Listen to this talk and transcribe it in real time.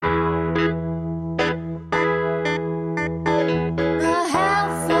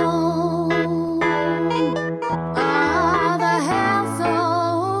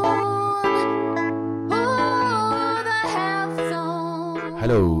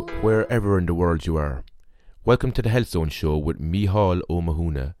you wherever in the world you are. Welcome to the Health Zone Show with Micheál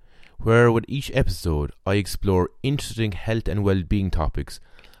O'Mahuna, where with each episode I explore interesting health and well-being topics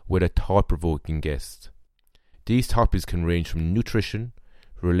with a thought-provoking guest. These topics can range from nutrition,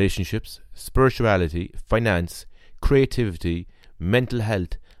 relationships, spirituality, finance, creativity, mental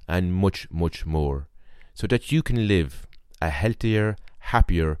health and much, much more, so that you can live a healthier,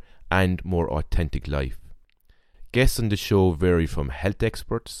 happier and more authentic life. Guests on the show vary from health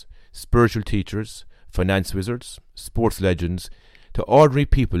experts, spiritual teachers, finance wizards, sports legends, to ordinary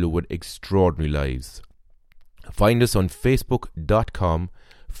people with extraordinary lives. Find us on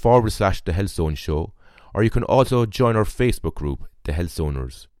facebook.com/The Health Zone Show, or you can also join our Facebook group, The Health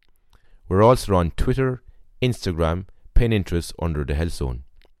Zoners. We're also on Twitter, Instagram, Pinterest under The Health Zone.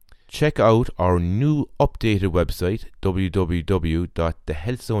 Check out our new updated website,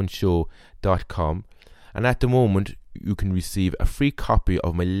 www.thehealthzoneshow.com, and at the moment you can receive a free copy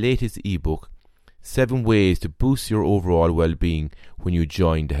of my latest ebook, 7 Ways to Boost Your Overall Well-Being when you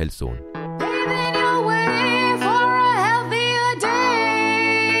join The Health Zone. Paving your way for a healthier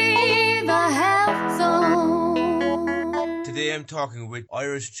day, The Health Zone. Today I'm talking with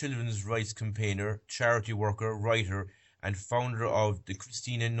Irish children's rights campaigner, charity worker, writer and founder of the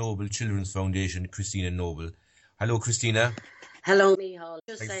Christina Noble Children's Foundation, Christina Noble. Hello, Christina. Hello, Micheál.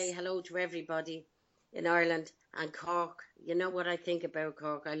 Just say hello to everybody in Ireland and Cork. You know what I think about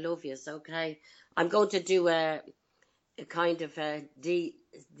Cork. I love you, okay? I'm going to do a kind of a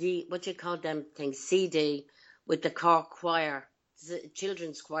what you call them things, CD, with the Cork choir, the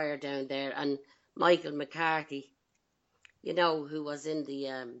children's choir down there, and Michael McCarthy, you know, who was in the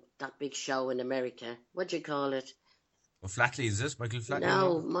that big show in America. What do you call it? Well, Flatley, is this? Michael Flatley?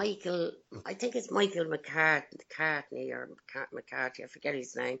 No, Michael, I think it's Michael McCartney or McCarthy, I forget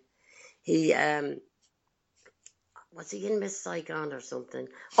his name. He, was he in Miss Saigon or something?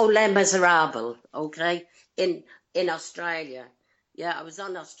 Oh, Les Miserables, okay, in Australia. Yeah, I was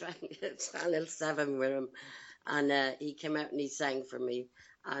on Australia Channel 7 with him, and he came out and he sang for me,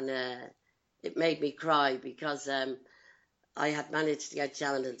 and it made me cry because I had managed to get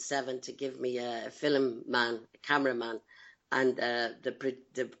Channel 7 to give me a cameraman, and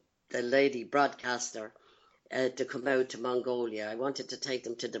the lady broadcaster to come out to Mongolia. I wanted to take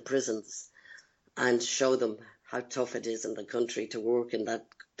them to the prisons and show them how tough it is in the country to work in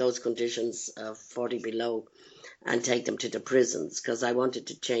those conditions of 40 below, and take them to the prisons because I wanted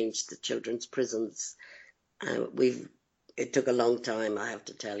to change the children's prisons. It took a long time, I have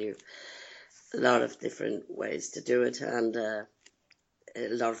to tell you. A lot of different ways to do it, and a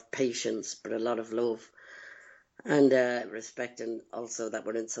lot of patience, but a lot of love, and respecting also that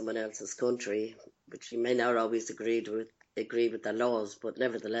we're in someone else's country, which you may not always agree with the laws, but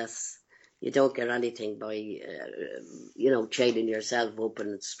nevertheless, you don't get anything by chaining yourself up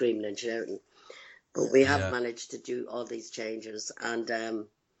and screaming and shouting. But we have managed to do all these changes, and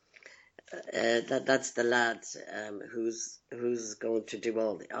that's the lad who's going to do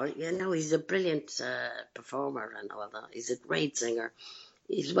all the. He's a brilliant performer and all that. He's a great singer.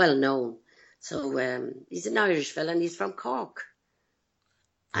 He's well known. So he's an Irish fella, and he's from Cork.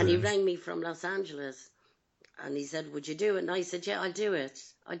 And he rang me from Los Angeles, and he said, "Would you do it?" And I said, "Yeah, I'll do it.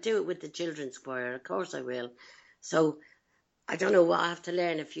 I'll do it with the children's choir. Of course I will." So I don't know what I have to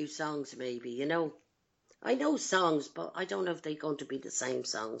learn a few songs, maybe. You know, I know songs, but I don't know if they're going to be the same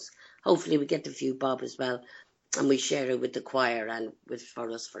songs. Hopefully we get a few bob as well, and we share it with the choir and for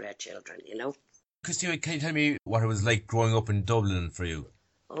our children, you know. Christina, can you tell me what it was like growing up in Dublin for you?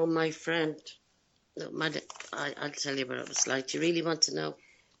 Oh, my friend. No, I'll tell you what it was like. Do you really want to know?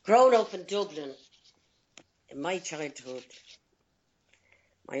 Growing up in Dublin, in my childhood,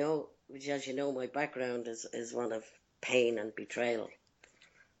 which, as you know, my background is one of pain and betrayal.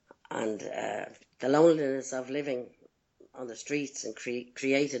 And the loneliness of living on the streets and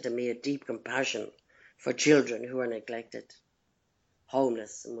created in me a deep compassion for children who are neglected,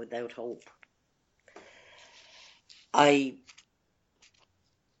 homeless and without hope. I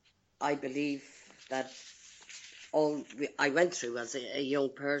believe that all I went through as a young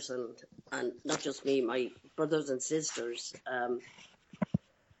person, and not just me, my brothers and sisters,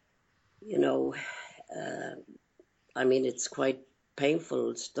 it's quite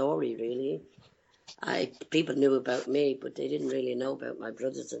painful story, really. People knew about me, but they didn't really know about my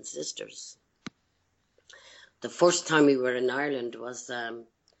brothers and sisters. The first time we were in Ireland was,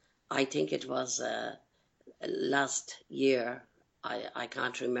 I think it was last year. I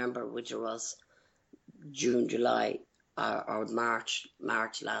can't remember which it was, June, July, or March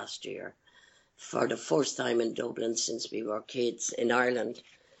last year. For the first time in Dublin since we were kids in Ireland,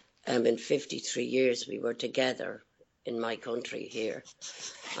 in 53 years we were together in my country here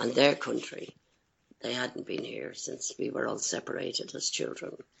and their country. They hadn't been here since we were all separated as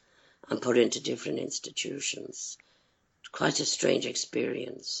children and put into different institutions. Quite a strange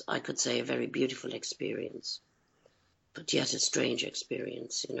experience. I could say a very beautiful experience, but yet a strange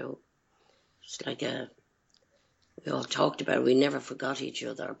experience, you know. It's like we all talked about it. We never forgot each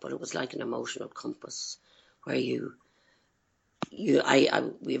other, but it was like an emotional compass where we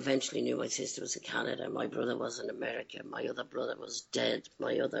eventually knew my sister was in Canada, my brother was in America, my other brother was dead,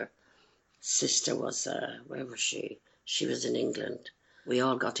 my other sister was, where was she? She was in England. We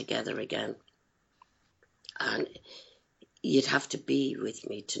all got together again. And you'd have to be with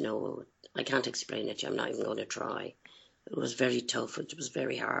me to know. I can't explain it to you. I'm not even going to try. It was very tough. It was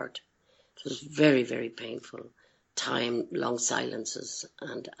very hard. It was very, very painful. Long silences,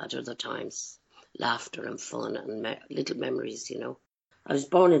 and at other times, laughter and fun and little memories, you know. I was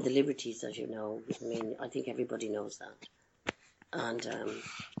born in the Liberties, as you know. I mean, I think everybody knows that. And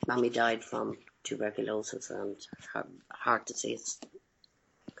Mammy died from tuberculosis and heart disease.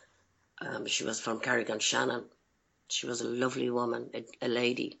 She was from Carrick-on-Shannon. She was a lovely woman, a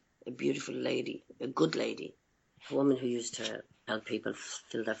lady, a beautiful lady, a good lady, a woman who used to help people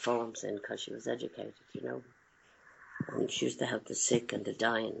fill their forms in because she was educated, you know. And she used to help the sick and the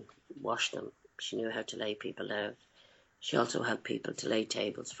dying, wash them. She knew how to lay people out. She also helped people to lay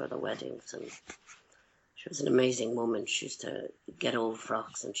tables for their weddings. And she was an amazing woman. She used to get old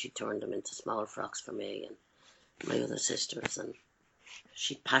frocks and she turned them into small frocks for me and my other sisters. And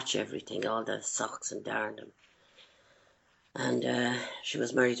she'd patch everything, all the socks, and darn them. And she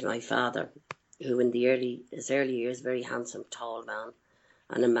was married to my father, who in his early years, very handsome, tall man,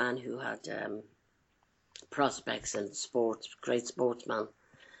 and a man who had prospects in sports, great sportsman.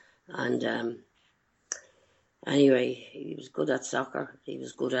 And anyway, he was good at soccer. He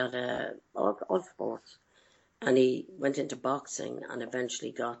was good at all sports. And he went into boxing and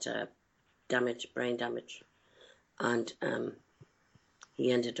eventually got brain damage. And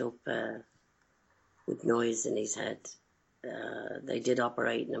he ended up with noise in his head. They did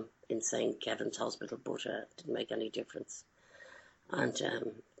operate him in St. Kevin's Hospital, but it didn't make any difference. And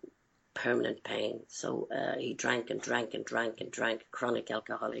permanent pain. So he drank and drank and drank and drank, chronic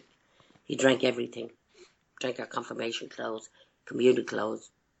alcoholic. He drank everything. Drank our confirmation clothes, communal clothes,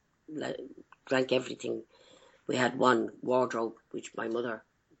 drank everything. We had one wardrobe, which my mother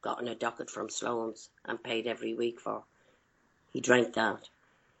got in a docket from Sloan's and paid every week for. He drank that.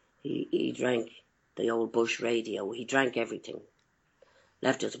 He drank the old Bush radio. He drank everything.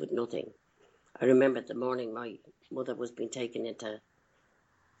 Left us with nothing. I remember the morning my mother was being taken into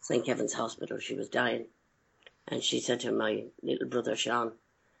St. Kevin's Hospital. She was dying. And she said to my little brother, Sean,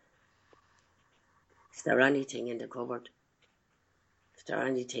 is there anything in the cupboard? Is there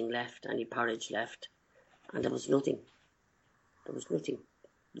anything left? Any porridge left? And there was nothing. There was nothing.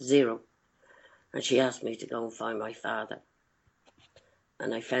 Zero. And she asked me to go and find my father.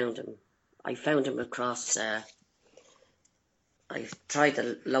 And I found him. I found him across... I tried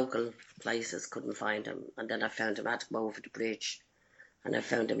the local places, couldn't find him. And then I found him, I had to go over the bridge. And I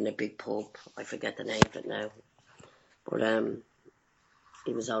found him in a big pub. I forget the name of it now. But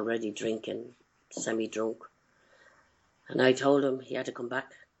he was already drinking, semi-drunk. And I told him he had to come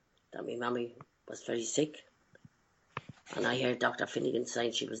back, that my mammy was very sick. And I heard Dr. Finnegan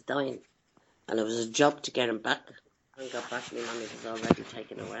saying she was dying. And it was a job to get him back. When I got back, my mammy was already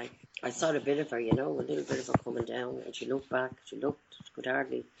taken away. I saw a bit of her, you know, a little bit of her coming down. And she looked back. She could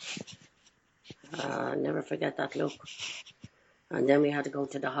hardly. I'll never forget that look. And then we had to go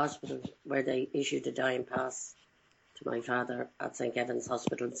to the hospital where they issued the dying pass to my father at St. Kevin's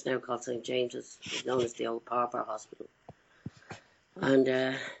Hospital. It's now called St. James's. It's known as the old Pauper Hospital.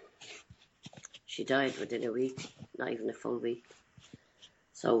 And she died within a week, not even a full week.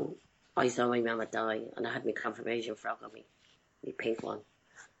 So I saw my mama die, and I had my confirmation frock on me, my pink one.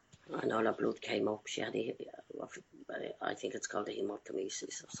 And all her blood came up. She had I think it's called a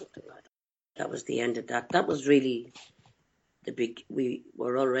hematemesis or something like that. That was the end of that. That was really we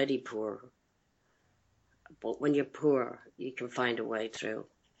were already poor. But when you're poor, you can find a way through.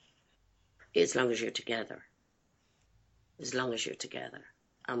 As long as you're together. As long as you're together.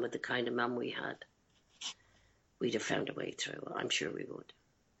 And with the kind of mum we had, we'd have found a way through. I'm sure we would.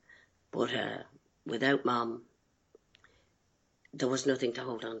 But without mum, there was nothing to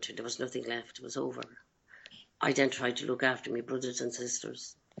hold on to. There was nothing left. It was over. I then tried to look after my brothers and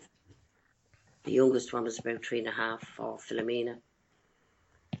sisters. The youngest one was about 3.5, for Philomena.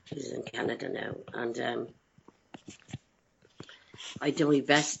 She's in Canada now. And I did my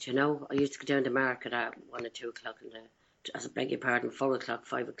best, you know. I used to go down to market at 1 or 2 o'clock I beg your pardon, 4 o'clock,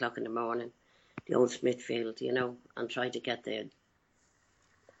 5 o'clock in the morning. the old Smithfield, you know, and try to get the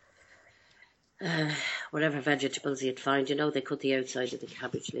whatever vegetables you'd find, you know, they cut the outside of the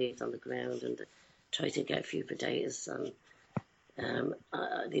cabbage leaves on the ground and try to get a few potatoes and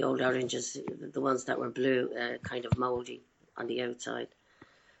the old oranges, the ones that were blue, kind of mouldy on the outside.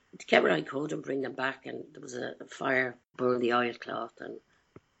 To get where I could and bring them back, and there was a fire, burn the oilcloth and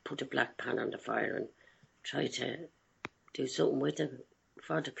put a black pan on the fire and try to do something with them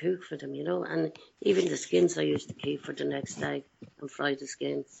for the cook for them, you know. And even the skins I used to keep for the next day and fry the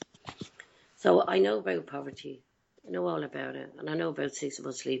skins. So I know about poverty. I know all about it. And I know about 6 of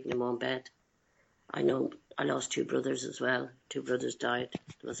us sleeping in one bed. I know I lost 2 brothers as well. 2 brothers died.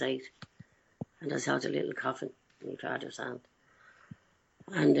 There was 8. And I saw the little coffin in my father's hand.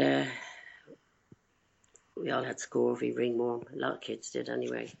 And we all had scurvy, ringworm. A lot of kids did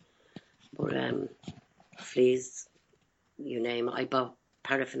anyway. But fleas, you name it. I bought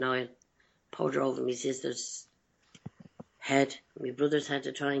paraffin oil, poured it over my sister's head, my brother's head,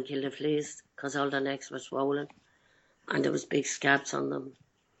 to try and kill the fleas because all their necks were swollen and there was big scabs on them.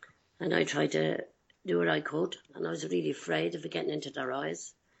 And I tried to do what I could, and I was really afraid of it getting into their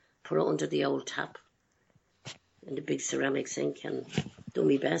eyes. Put it under the old tap in the big ceramic sink and do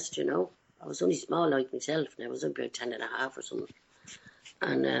my best, you know. I was only small like myself, and I was about 10 and a half or something.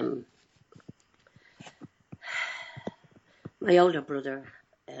 And my older brother,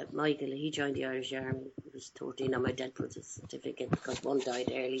 Micheál, he joined the Irish Army. He was 13 on my dead brother's certificate because one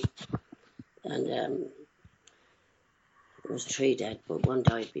died early. And there was 3 dead, but one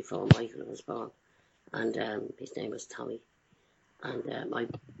died before Micheál was born. And his name was Tommy. And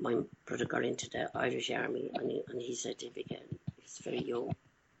my brother got into the Irish Army, and his certificate, he was very young.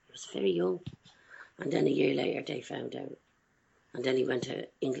 He was very young. And then a year later they found out. And then he went to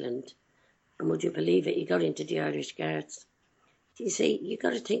England. And would you believe it, he got into the Irish Guards. You see, you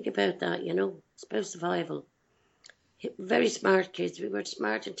got to think about that, you know. It's about survival. Very smart kids. We were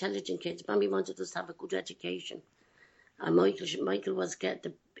smart, intelligent kids. Mommy wanted us to have a good education. And Micheál was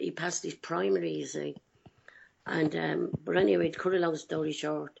he passed his primary, you see. And but anyway, to cut a long story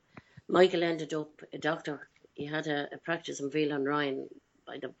short, Micheál ended up a doctor. He had a practice in Ville on Rhine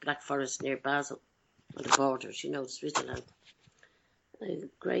by the Black Forest near Basel, on the borders, you know, Switzerland. A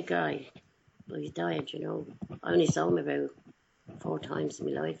great guy, but he died, you know. I only saw him about 4 times in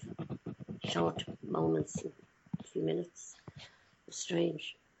my life. Short moments, a few minutes. It was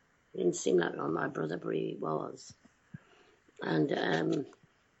strange. He didn't seem like my brother, but he was. And the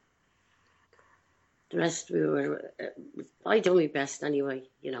rest I done my best anyway,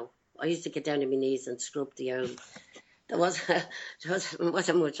 you know. I used to get down on my knees and scrub the old. There wasn't much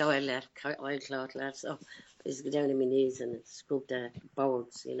oilcloth left, so I used to go down on my knees and scrub the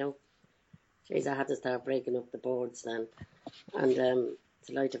boards, you know. Jeez, I had to start breaking up the boards then, and to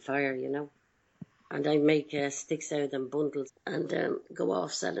light a fire, you know. And I make sticks out and bundles and go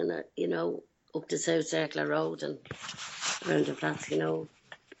off selling it, you know, up the South Circular Road and around the flats, you know,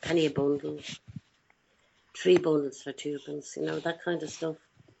 penny a bundle, 3 bundles for 2pence, you know, that kind of stuff.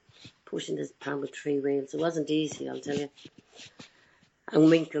 Pushing this pan with 3 wheels. It wasn't easy, I'll tell you. And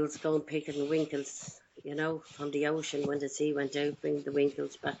winkles, going picking winkles, you know, from the ocean when the sea went out, bring the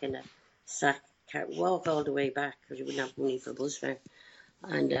winkles back in a sack, walk all the way back because you wouldn't have money for bus fare.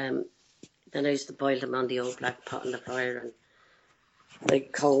 And then I used to boil them on the old black pot in the fire and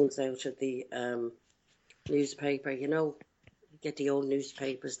make cones out of the newspaper, you know. Get the old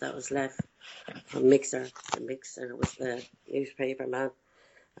newspapers that was left from Mixer. The Mixer was the newspaper man.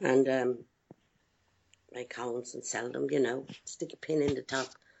 And make cones and sell them, you know. Stick a pin in the top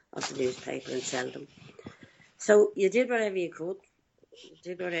of the newspaper and sell them. So you did whatever you could.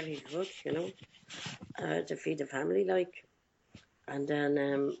 You know, to feed the family, like. And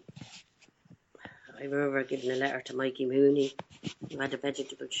then I remember giving a letter to Mikey Mooney, who had a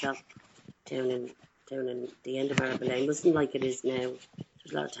vegetable shop down in the end of Arab Lane. It wasn't like it is now.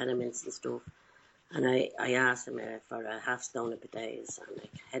 There's a lot of tenements and stuff. And I asked him for a half stone of potatoes and a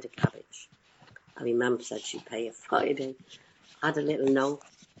head of cabbage. And my mum said she'd pay a Friday. I had a little note.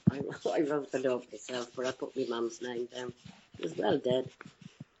 I wrote the note myself, but I put my mum's name down. It was well dead.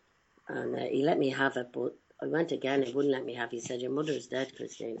 And he let me have it, but I went again, he wouldn't let me have it. He said, your mother's dead,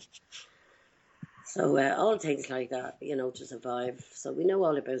 Christina. So all things like that, you know, to survive. So we know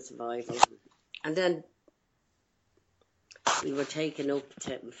all about survival. And then we were taken up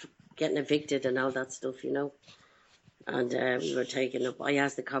to getting evicted and all that stuff, you know. And we were taken up. I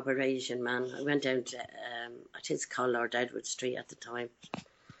asked the corporation man. I went down to, I think it's called Lord Edward Street at the time.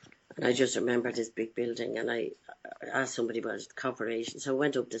 And I just remembered this big building. And I asked somebody about the corporation. So I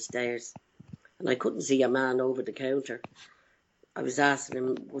went up the stairs. And I couldn't see a man over the counter. I was asking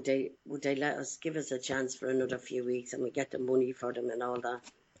him, would they give us a chance for another few weeks and we get the money for them and all that.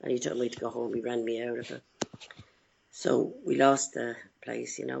 And he told me to go home. He ran me out of it. So we lost the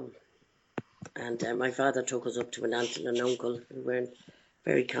place, And my father took us up to an aunt and an uncle who weren't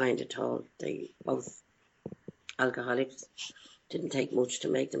very kind at all. They both alcoholics. Didn't take much to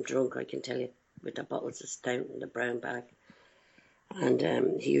make them drunk, I can tell you, with the bottles of stout in the brown bag. And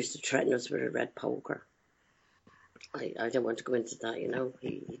he used to threaten us with a red poker. I don't want to go into that, He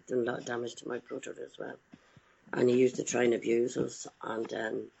done a lot of damage to my brother as well. And he used to try and abuse us, and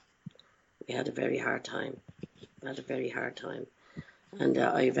we had a very hard time. And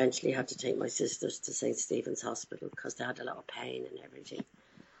I eventually had to take my sisters to St. Stephen's Hospital because they had a lot of pain and everything.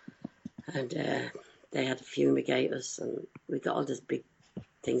 And they had to fumigate us, and we got all these big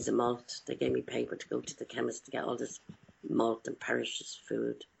things of malt. They gave me paper to go to the chemist to get all this malt and perishes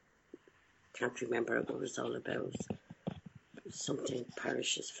food. Can't remember what it was all about. It was something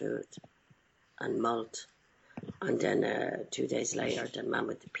perishes food and malt. And then 2 days later, the man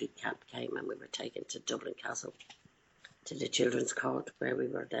with the peak cap came and we were taken to Dublin Castle, to the children's court, where we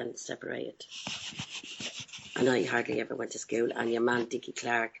were then separated. And I hardly ever went to school. And your man, Dickie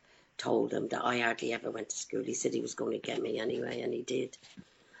Clark, told him that I hardly ever went to school. He said he was going to get me anyway, and he did.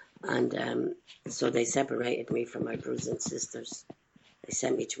 And so they separated me from my brothers and sisters. They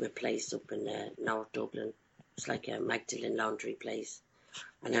sent me to a place up in North Dublin. It's like a Magdalene laundry place.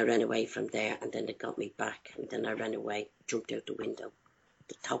 And I ran away from there, and then they got me back. And then I ran away, jumped out the window.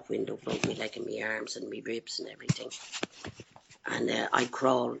 The top window broke me leg and my arms and my ribs and everything. And I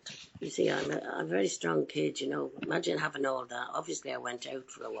crawled. You see, I'm a very strong kid, Imagine having all that. Obviously, I went out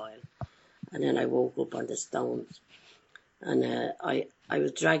for a while. And then I woke up on the stones. And I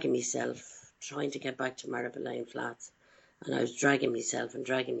was dragging myself, trying to get back to Marble Lane Flats. And I was dragging myself. And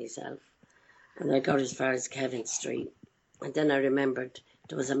I got as far as Kevin Street. And then I remembered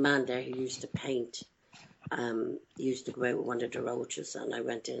there was a man there who used to paint. He used to go out with one of the roaches, and I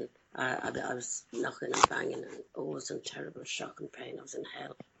went in. I was knocking and banging, and it was in terrible shock and pain. I was in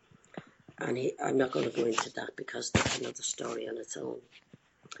hell. And I'm not going to go into that because that's another story on its own.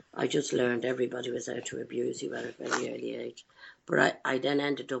 I just learned everybody was out to abuse you at a very early age. But I then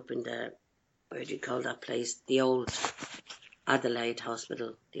ended up in the, where do you call that place? The old Adelaide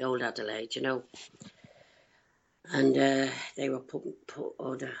Hospital, the old Adelaide, And they were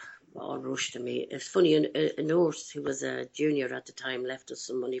all rushed to me. It's funny, a nurse who was a junior at the time left us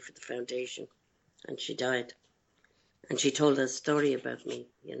some money for the foundation, and she died. And she told a story about me,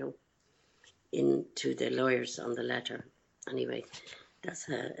 into the lawyers on the letter. Anyway, that's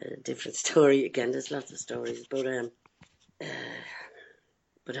a different story again. There's lots of stories, but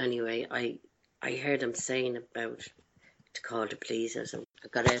anyway, I heard him saying about to call the police or something. I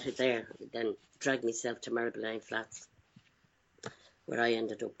got out of there, then dragged myself to Marble Lane Flats, where I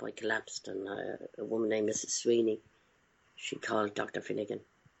ended up. I collapsed, and a woman named Mrs. Sweeney, she called Dr. Finnegan,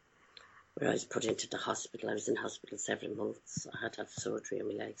 where I was put into the hospital. I was in hospital 7 months. I had to have surgery on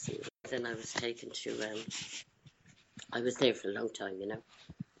my legs. And then I was taken to, I was there for a long time,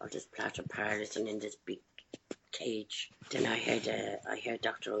 all this platter parlours and in this big cage. Then I heard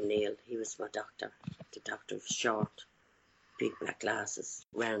Dr. O'Neill. He was my doctor. The doctor was short, big black glasses,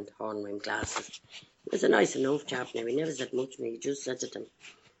 round horn-rimmed glasses. It was a nice enough job now. He never said much to me. He just said to them,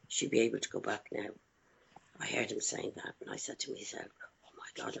 she'll be able to go back now. I heard him saying that, and I said to myself, oh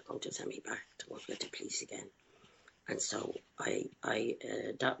my God, they're going to send me back to work with the police again. And so I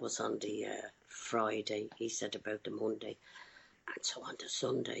that was on the Friday. He said about the Monday. And so on the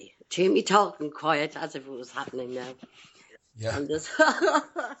Sunday, Jimmy talking quiet as if it was happening now. Yeah. And this, oh,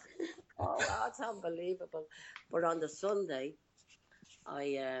 that's unbelievable. But on the Sunday,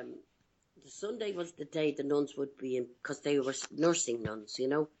 the Sunday was the day the nuns would be in, because they were nursing nuns,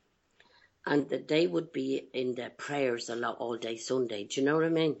 and they would be in the prayers a lot all day Sunday. Do you know what I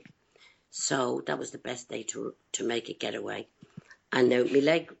mean? So that was the best day to make a getaway. And now my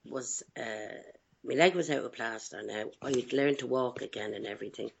leg was out of plaster now. I had learned to walk again and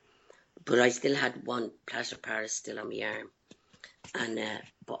everything, but I still had one plaster Paris still on my arm. And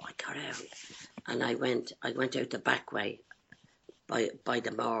but I got out, and I went out the back way by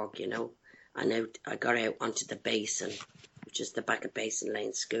the morgue, and I got out onto the Basin, which is the back of Basin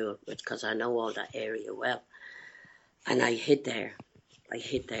Lane School, because I know all that area well. And I hid there,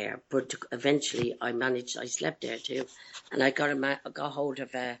 but eventually I slept there too, and I got hold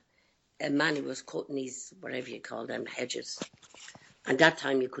of a man who was cutting these, whatever you call them, hedges. And that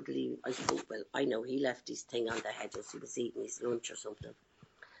time you could leave. I thought, well, I know he left his thing on the hedges. He was eating his lunch or something.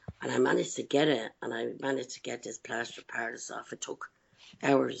 And I managed to get it, and I managed to get this plaster Paris off. It took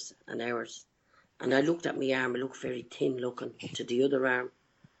hours and hours. And I looked at my arm, it looked very thin looking to the other arm.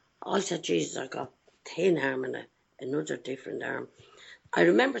 I said, Jesus, I got thin arm and another different arm. I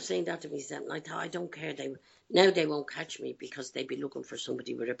remember saying that to myself, and I thought, I don't care. Now they won't catch me because they'd be looking for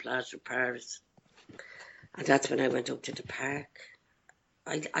somebody with a plaster of Paris. And that's when I went up to the park.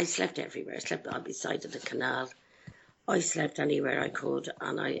 I slept everywhere. I slept on the side of the canal. I slept anywhere I could,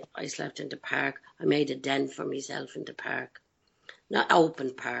 and I slept in the park. I made a den for myself in the park. Not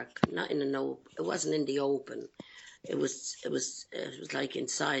open park, not in an open. It wasn't in the open. It was like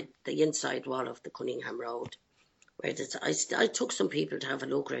inside the inside wall of the Cunningham Road. Where I took some people to have a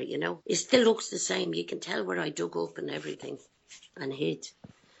look at it, you know. It still looks the same. You can tell where I dug up and everything and hid.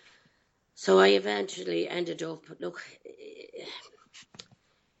 So I eventually ended up, look,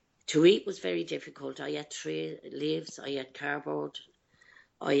 to eat was very difficult. I ate tree leaves, I ate cardboard,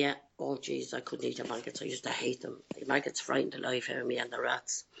 I ate, oh geez, I couldn't eat the maggots. I used to hate them. The maggots frightened the life out of me and the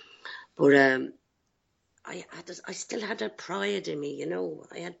rats. But I still had a pride in me, you know.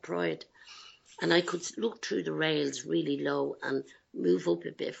 I had pride. And I could look through the rails really low and move up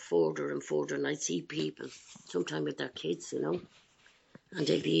a bit further and further, and I'd see people, sometimes with their kids, you know, and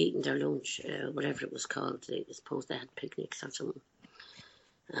they'd be eating their lunch, whatever it was called. I suppose they had picnics or something.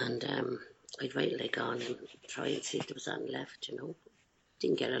 And I'd wait till they gone and try and see if there was anything left, you know.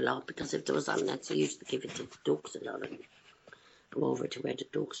 Didn't get a lot, because if there was anything left, I used to give it to the ducks a lot, and go over to where the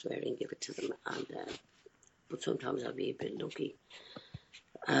ducks were and give it to them. And but sometimes I'd be a bit lucky.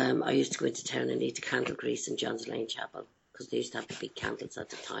 I used to go into town and eat the candle grease in John's Lane Chapel, because they used to have the big candles at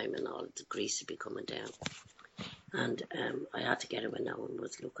the time, and all the grease would be coming down. And I had to get it when no one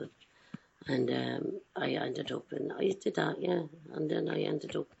was looking. And I ended up, and I did that, yeah. And then I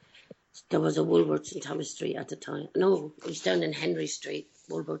ended up, there was a Woolworths in Thomas Street at the time. No, it was down in Henry Street,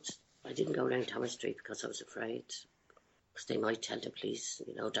 Woolworths. I didn't go down Thomas Street because I was afraid, because they might tell the police,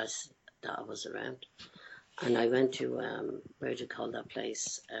 you know, that I was around. And I went to, where do you call that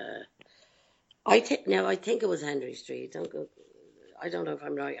place? I think it was Henry Street. I don't know if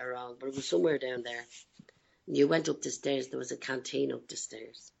I'm right or wrong, but it was somewhere down there. And you went up the stairs, there was a canteen up the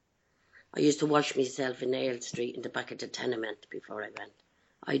stairs. I used to wash myself in Nail Street in the back of the tenement before I went.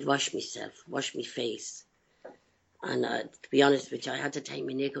 I'd wash myself, wash my face. And to be honest with you, I had to take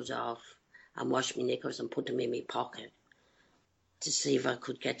my knickers off and wash my knickers and put them in my pocket to see if I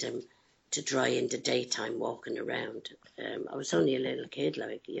could get them to dry in the daytime walking around. I was only a little kid,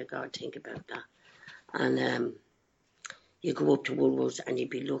 like, you gotta think about that. And you go up to Woolworths and you'd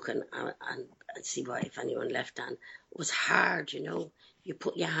be looking and see if anyone left on. It was hard, you know. You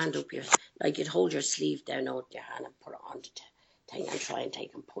put your hand up like you'd hold your sleeve down out your hand and put it on the thing and try and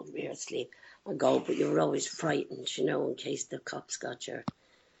take and put it your sleeve and go, but you were always frightened, you know, in case the cops got the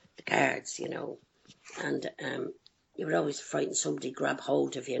guards, you know. And you were always frightened somebody grab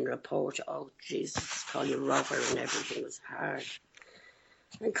hold of you and report, oh Jesus, call you robber, and everything was hard.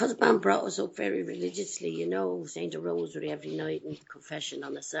 And because Mum brought us up very religiously, you know, saying the rosary every night and confession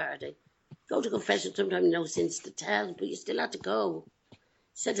on a Saturday. Go to confession, sometimes no sins to tell, but you still had to go.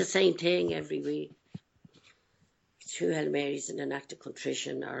 Said the same thing every week. 2 Hail Marys and an act of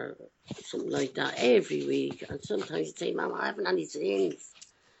contrition or something like that every week. And sometimes you'd say, Mum, I haven't any sins.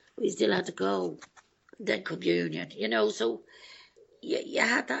 But you still had to go. Then communion, you know, so you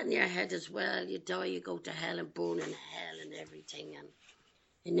had that in your head as well. You die, you go to hell and burn in hell and everything, and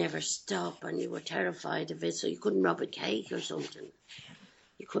it never stopped, and you were terrified of it, so you couldn't rob a cake or something.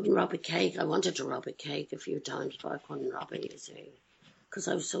 You couldn't rob a cake. I wanted to rob a cake a few times, but I couldn't rob it, you see, because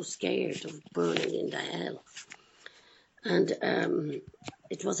I was so scared of burning in the hell. And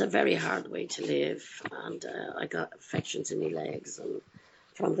it was a very hard way to live, and I got infections in my legs and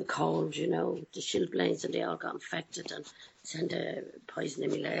from the cold, you know, the chilblains, and they all got infected and sent poison in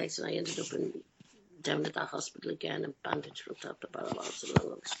my legs, and I ended up down at the hospital again and bandaged from top to bottom. It's a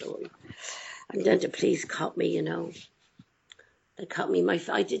long story. And then the police caught me, you know. They caught me.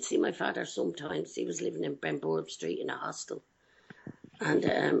 I did see my father sometimes. He was living in Benburb Street in a hostel.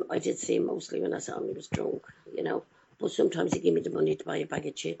 And I did see him mostly when I saw him. He was drunk, you know. But sometimes he'd give me the money to buy a bag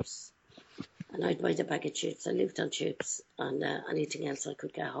of chips. And I'd buy the bag of chips. I lived on chips and anything else I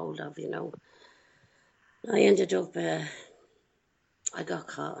could get hold of, you know. I ended up, I got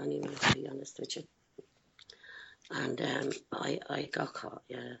caught anyway, to be honest with you. And I got caught,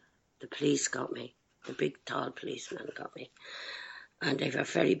 yeah. The police got me. The big, tall policeman got me. And they were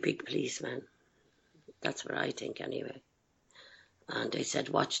very big policemen. That's what I think anyway. And they said,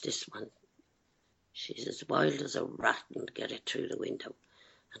 watch this one. She's as wild as a rat and get it through the window.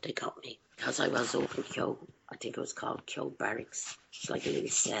 And they got me. Because I was up in Keogh, I think it was called Keogh Barracks. It's like a little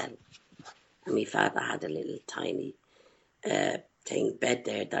cell. And my father had a little tiny bed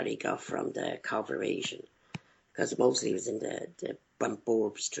there that he got from the corporation, because mostly he was in the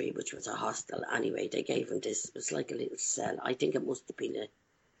Bambourb Street, which was a hostel. Anyway, they gave him this. It was like a little cell. I think it must have been a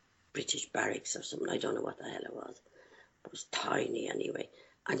British barracks or something. I don't know what the hell it was. It was tiny anyway.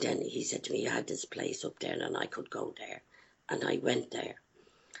 And then he said to me, you had this place up there and I could go there. And I went there.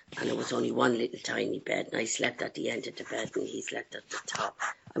 And it was only one little tiny bed. And I slept at the end of the bed and he slept at the top.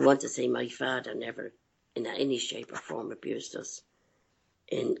 I want to say my father never, in any shape or form, abused us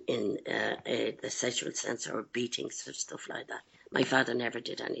in the sexual sense or beatings or stuff like that. My father never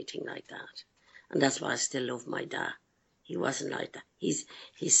did anything like that. And that's why I still love my dad. He wasn't like that. His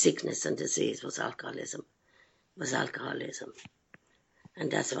sickness and disease was alcoholism. And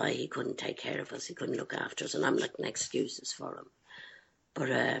that's why he couldn't take care of us. He couldn't look after us. And I'm making excuses for him.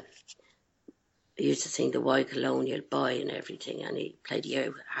 But he used to sing the White Colonial Boy and everything. And he played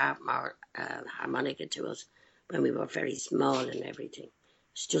the harmonica to us when we were very small and everything.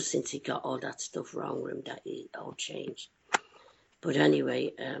 It's just since he got all that stuff wrong with him that he all changed. But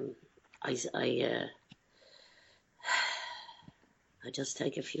anyway, I just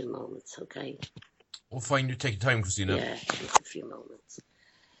take a few moments, okay? Oh, fine, you take your time, Christina. Yeah, just a few moments.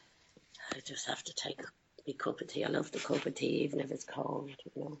 I just have to take my cup of tea. I love the cup of tea, even if it's cold,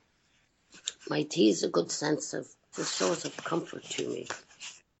 you know. My tea is a good sense of, it's a source of comfort to me.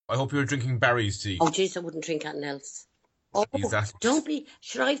 I hope you're drinking Barry's tea. Oh, jeez, I wouldn't drink anything else. Oh, don't be...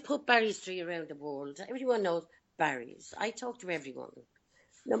 Should I put Barry's tea around the world? Everyone knows Barry's. I talk to everyone,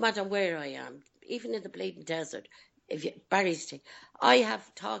 no matter where I am, even in the bleeding desert. Barry's tea. I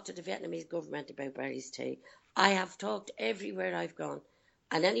have talked to the Vietnamese government about Barry's tea. I have talked everywhere I've gone.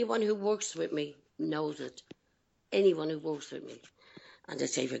 And anyone who works with me knows it. Anyone who works with me. And they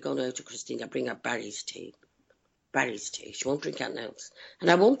say, if you're going out to Christina, bring her Barry's tea. Barry's tea. She won't drink anything else.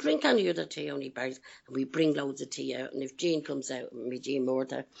 And I won't drink any other tea, only Barry's. And we bring loads of tea out. And if Jean comes out with me, Jean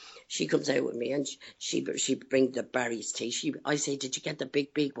Morta, she comes out with me and she brings the Barry's tea. I say, did you get the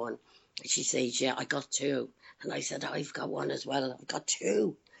big one? And she says, yeah, I got two. And I said, I've got one as well. I've got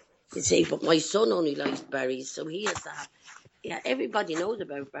two. You see, but my son only likes Barry's, so he has that. Yeah, everybody knows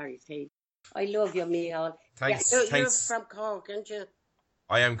about Barry's tea. I love you, Micheál. Thanks. Yeah, you're from Cork, aren't you?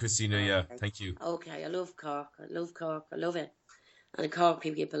 I am, Christina, yeah. Thank you. Okay, I love Cork. I love it. And the Cork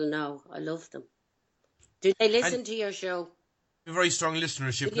people know. I love them. Do they listen to your show? A very strong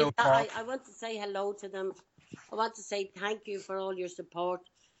listenership now, Cork. I want to say hello to them. I want to say thank you for all your support,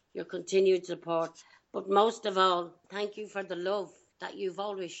 your continued support. But most of all, thank you for the love that you've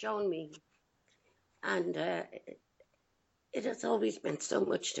always shown me. And it has always meant so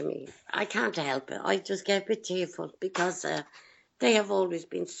much to me. I can't help it. I just get a bit tearful because they have always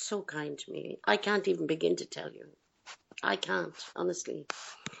been so kind to me. I can't even begin to tell you. I can't, honestly.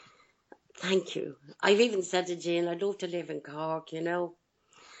 Thank you. I've even said to Jane, I'd love to live in Cork, you know.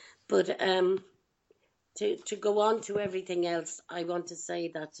 But to go on to everything else, I want to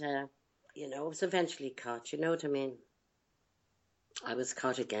say that, you know, I was eventually caught, you know what I mean? I was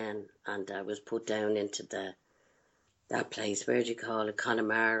caught again and I was put down into that place, where do you call it,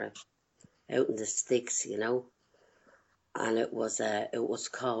 Connemara, out in the sticks, you know. And it was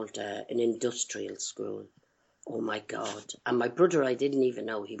called an industrial school. Oh my God! And my brother, I didn't even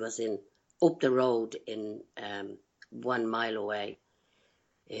know he was in up the road in 1 mile away.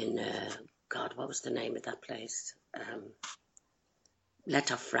 In God, what was the name of that place?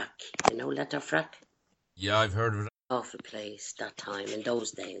 Letterfrack, you know Letterfrack. Yeah, I've heard of it. Awful place that time in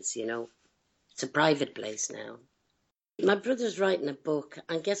those days, you know. It's a private place now. My brother's writing a book,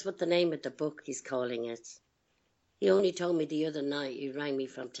 and guess what the name of the book he's calling it? He only told me the other night. He rang me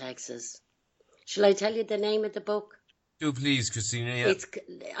from Texas. Shall I tell you the name of the book? Do please, Christina. Yeah.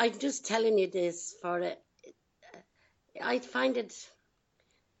 I'm just telling you this for it. I find it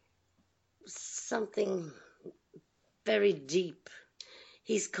something very deep.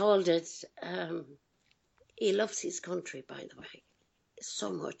 He's called it. He loves his country, by the way,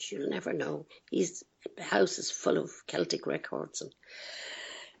 so much you'll never know. His house is full of Celtic records, and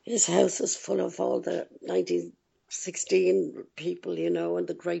his house is full of all the 1916 people, you know, and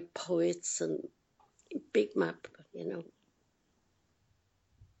the great poets, and big map, you know.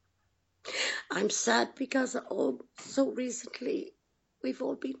 I'm sad because so recently we've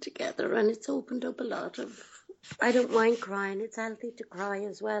all been together and it's opened up a lot of... I don't mind crying. It's healthy to cry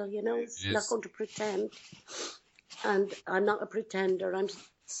as well, you know. It's not going to pretend. And I'm not a pretender. I'm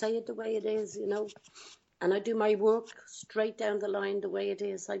say it the way it is, you know. And I do my work straight down the line the way it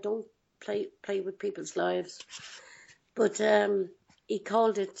is. I don't play with people's lives. But he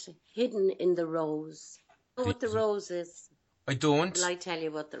called it Hidden in the Rose. You know what the rose is? I don't. Well, I tell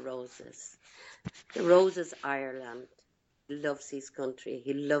you what the rose is. The rose is Ireland. loves his country.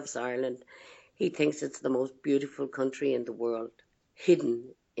 He loves Ireland. He thinks it's the most beautiful country in the world, hidden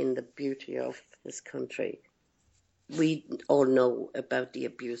in the beauty of his country. We all know about the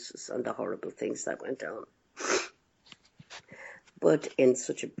abuses and the horrible things that went on. But in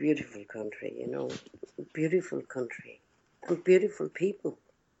such a beautiful country, you know, beautiful country and beautiful people.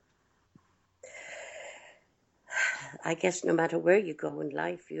 I guess no matter where you go in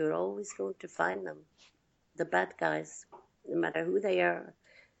life, you're always going to find them. The bad guys, no matter who they are.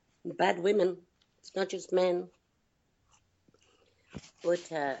 Bad women, it's not just men.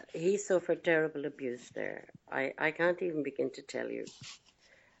 But he suffered terrible abuse there. I can't even begin to tell you.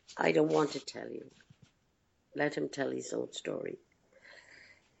 I don't want to tell you. Let him tell his own story.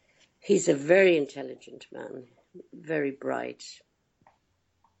 He's a very intelligent man, very bright,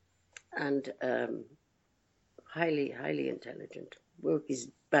 and highly, highly intelligent. Worked his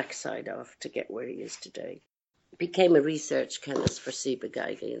backside off to get where he is today. Became a research chemist for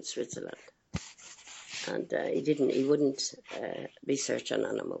Ciba-Geigy in Switzerland. And he wouldn't research on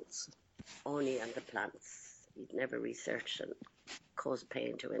animals, only on the plants. He'd never research and cause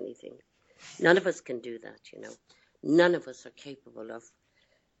pain to anything. None of us can do that, you know. None of us are capable of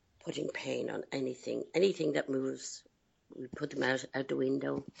putting pain on anything. Anything that moves, we put them out the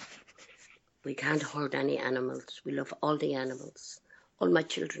window. We can't hurt any animals. We love all the animals. All my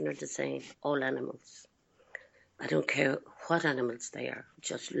children are the same, all animals. I don't care what animals they are,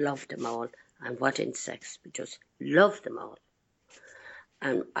 just love them all. And what insects, we just love them all.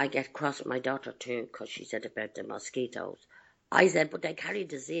 And I get cross with my daughter too, because she said about the mosquitoes. I said, but they carry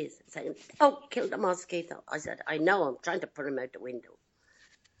disease. Saying, oh, kill the mosquito. I said, I know, I'm trying to put him out the window.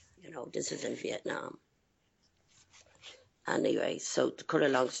 You know, this is in Vietnam. Anyway, so to cut a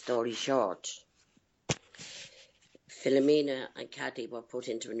long story short, Philomena and Kathy were put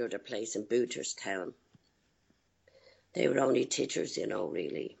into another place in Booterstown. They were only teachers, you know,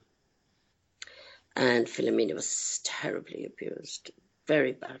 really. And Philomena was terribly abused,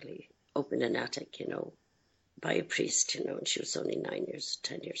 very badly, up in an attic, you know, by a priest, you know, and she was only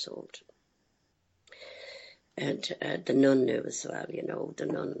 10 years old. And the nun knew as well, you know, the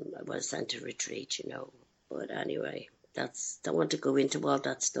nun was sent to retreat, you know. But anyway, don't want to go into all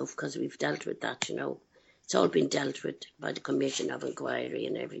that stuff because we've dealt with that, you know. It's all been dealt with by the Commission of Inquiry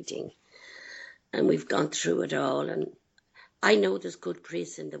and everything. And we've gone through it all. And I know there's good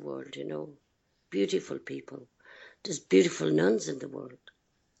priests in the world, you know. Beautiful people. There's beautiful nuns in the world.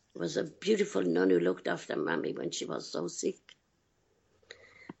 There was a beautiful nun who looked after Mammy when she was so sick.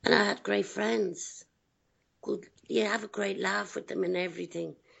 And I had great friends. You have a great laugh with them and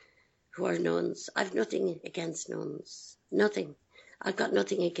everything, who are nuns. I've nothing against nuns. Nothing. I've got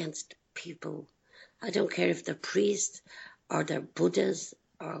nothing against people. I don't care if they're priests or they're Buddhas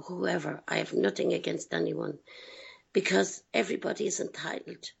or whoever. I have nothing against anyone. Because everybody is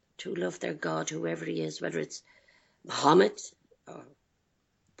entitled to love their God, whoever he is, whether it's Muhammad or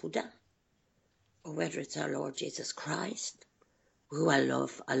Buddha, or whether it's our Lord Jesus Christ, who I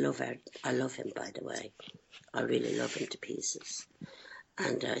love. I love him, by the way. I really love him to pieces.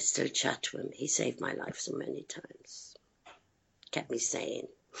 And I still chat to him. He saved my life so many times. Kept me sane.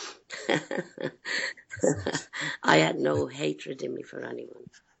 I had no hatred in me for anyone.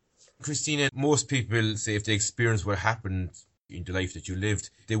 Christina, most people say if they experience what happened in the life that you lived,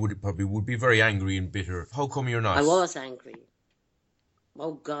 they would be very angry and bitter. How come you're not? I was angry.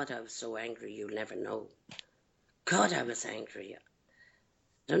 Oh God, I was so angry you'll never know. God, I was angry. I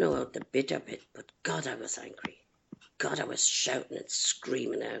don't know about the bitter bit, but God, I was angry. God, I was shouting and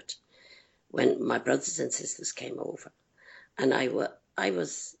screaming out when my brothers and sisters came over. And I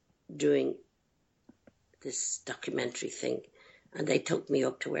was doing this documentary thing, and they took me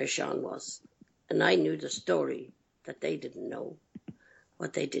up to where Sean was. And I knew the story that they didn't know,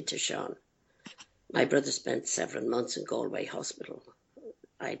 what they did to Sean. My brother spent several months in Galway Hospital.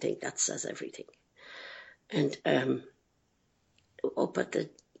 I think that says everything. And up at the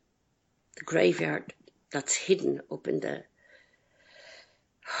graveyard that's hidden up in the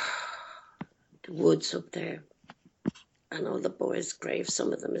woods up there, and all the boys' graves,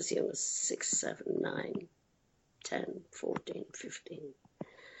 some of them as young as 6, 7, 9, 10, 14, 15.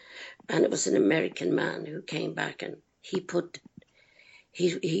 And it was an American man who came back, and he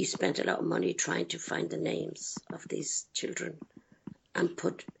spent a lot of money trying to find the names of these children and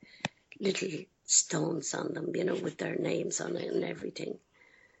put little stones on them, you know, with their names on it and everything.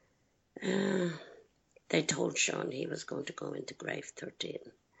 They told Sean he was going to go into grave 13.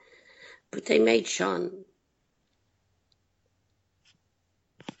 But they made him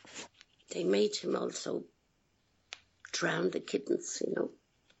also drown the kittens, you know.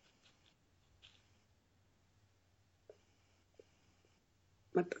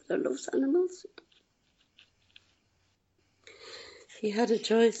 My brother loves animals. If he had a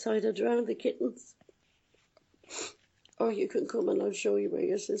choice, I'd have drowned the kittens. Or you can come and I'll show you where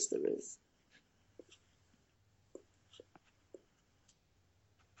your sister is.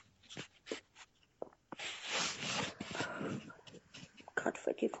 God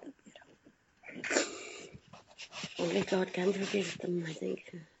forgive them. Only God can forgive them, I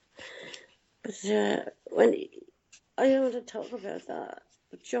think. But I don't want to talk about that.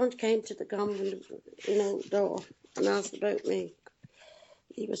 But John came to the convent, door and asked about me.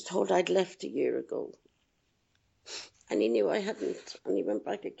 He was told I'd left a year ago. And he knew I hadn't. And he went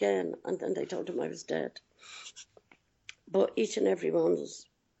back again. And then they told him I was dead. But each and every one was,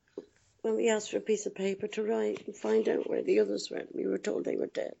 when we asked for a piece of paper to write and find out where the others were, we were told they were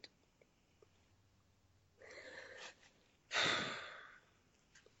dead.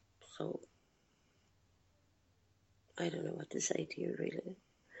 So, I don't know what to say to you, really.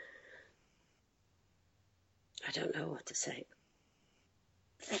 I don't know what to say.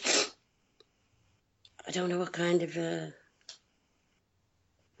 I don't know what kind of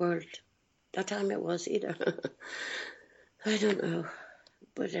world that time it was either. I don't know.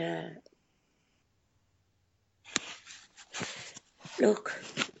 But, look,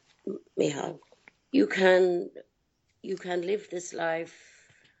 Micheál, you can live this life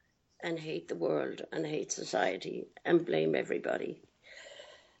and hate the world and hate society and blame everybody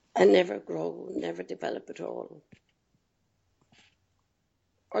and never grow, never develop at all.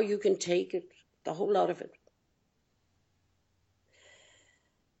 Or you can take it, the whole lot of it.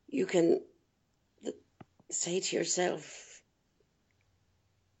 You can say to yourself,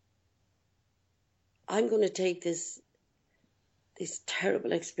 I'm going to take these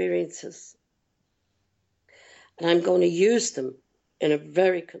terrible experiences and I'm going to use them in a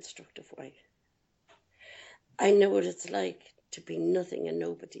very constructive way. I know what it's like to be nothing and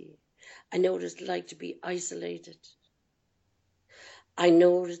nobody. I know what it's like to be isolated. I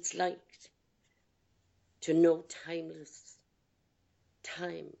know what it's like to know timeless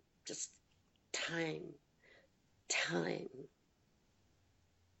time, just time,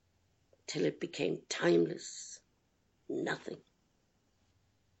 till it became timeless, nothing.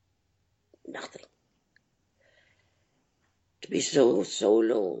 To be so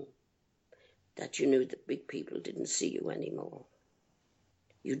alone that you knew that big people didn't see you anymore.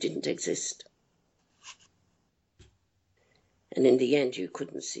 You didn't exist. And in the end, you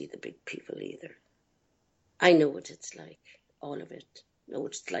couldn't see the big people either. I know what it's like, all of it. I know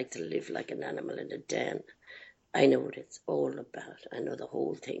what it's like to live like an animal in a den. I know what it's all about. I know the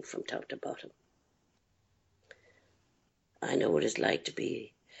whole thing from top to bottom. I know what it's like to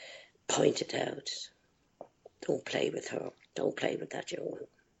be pointed out. Don't play with her. Don't play with that young one.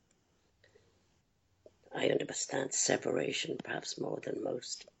 I understand separation perhaps more than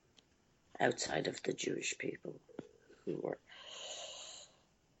most outside of the Jewish people who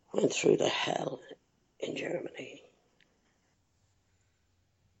went through the hell in Germany.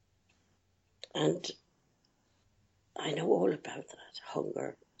 And I know all about that.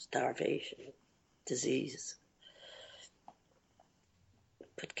 Hunger, starvation, disease.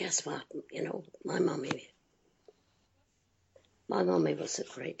 But guess what? My mommy was a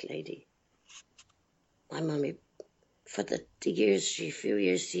great lady. My mommy, for the few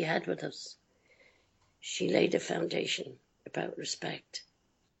years she had with us, she laid a foundation about respect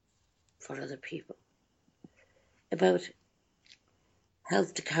for other people, about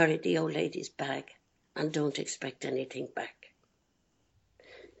help to carry the old lady's bag and don't expect anything back,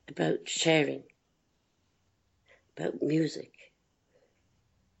 about sharing, about music,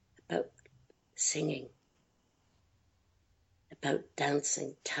 about singing, about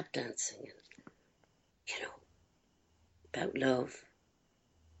dancing, tap dancing, about love.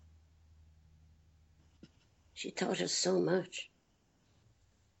 She taught us so much.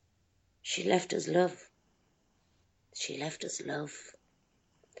 She left us love.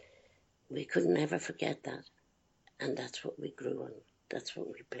 We could never forget that. And that's what we grew on. That's what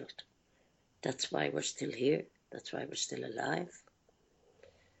we built. That's why we're still here. That's why we're still alive.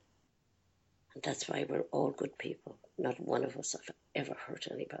 And that's why we're all good people. Not one of us have ever hurt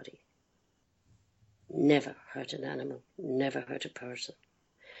anybody. Never hurt an animal. Never hurt a person.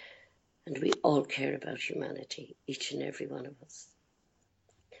 And we all care about humanity, each and every one of us.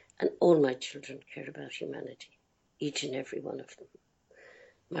 And all my children care about humanity, each and every one of them.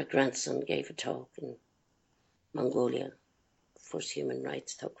 My grandson gave a talk in Mongolia, first human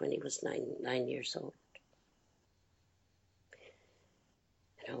rights talk when he was nine years old.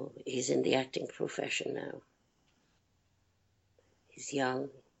 He's in the acting profession now. He's young.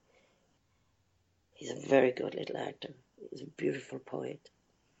 He's a very good little actor. He's a beautiful poet.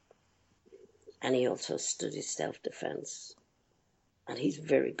 And he also studies self-defense, and he's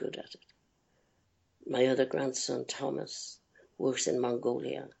very good at it. My other grandson, Thomas, works in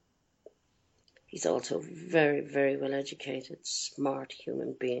Mongolia. He's also very, very well educated, smart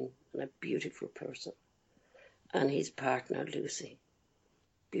human being, and a beautiful person. And his partner, Lucy,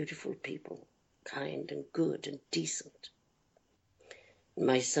 beautiful people, kind and good and decent.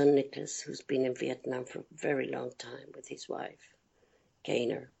 My son, Nicholas, who's been in Vietnam for a very long time with his wife,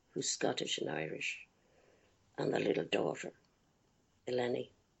 Gaynor, who's Scottish and Irish, and the little daughter, Eleni.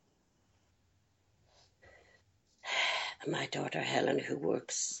 And my daughter, Helen, who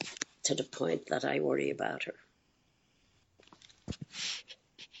works to the point that I worry about her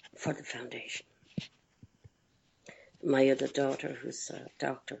for the foundation. My other daughter, who's a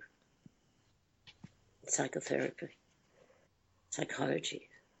doctor in psychotherapy, psychology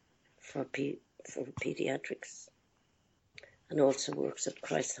for pediatrics, and also works at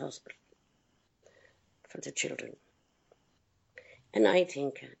Christ Hospital for the children. And I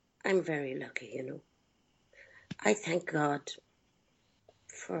think I'm very lucky, you know. I thank God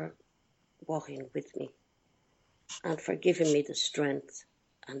for walking with me and for giving me the strength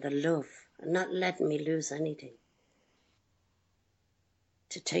and the love and not letting me lose anything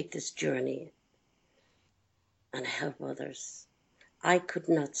to take this journey and help others. I could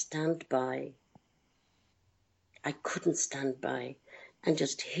not stand by. I couldn't stand by and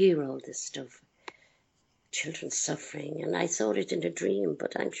just hear all this stuff. Children suffering, and I saw it in a dream,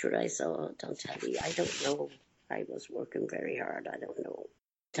 but I'm sure I saw it on telly. I don't know. I was working very hard. I don't know.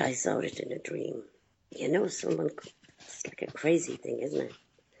 I saw it in a dream. You know, it's like a crazy thing, isn't it?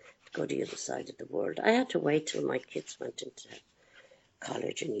 To go to the other side of the world. I had to wait till my kids went into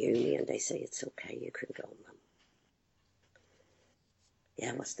college and uni, and they say it's okay, you can go, Mum.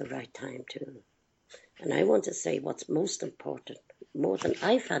 Yeah, it was the right time too. And I want to say what's most important, more than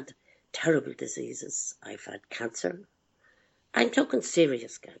I've had terrible diseases. I've had cancer. I'm talking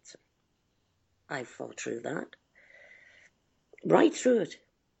serious cancer. I fought through that. Right through it.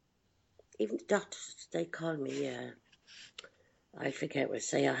 Even the doctors, they call me, I forget what to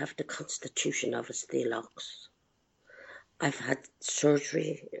say, I have the constitution of a steel ox. I've had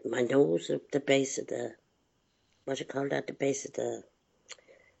surgery, my nose, at the base of the, what do you call that, the base of the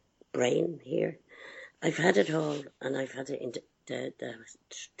brain here. I've had it all, and I've had it in the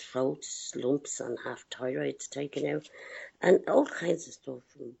throats, lumps, and half thyroids taken out, and all kinds of stuff,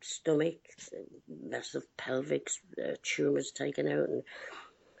 from stomach, massive pelvic tumours taken out, and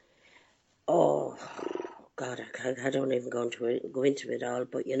oh God, I don't even go into it all.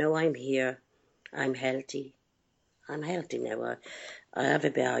 But you know, I'm here, I'm healthy. I'm healthy now. I have a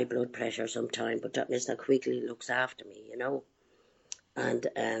bit of high blood pressure sometimes, but that Mr. Quigley looks after me, you know. And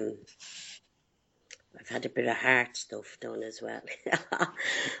I've had a bit of heart stuff done as well.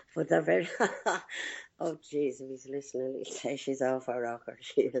 But they're very... Oh, jeez, if he's listening, he'll say she's off her rocker.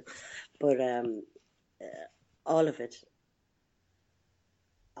 She is. But all of it,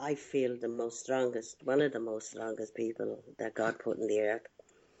 I feel one of the most strongest people that God put in the earth.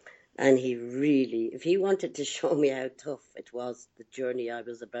 And he really, if he wanted to show me how tough it was, the journey I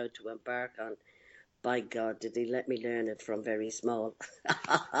was about to embark on, by God, did he let me learn it from very small.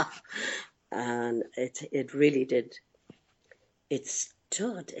 And it really did. It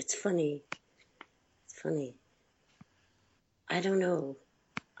stood. It's funny. I don't know.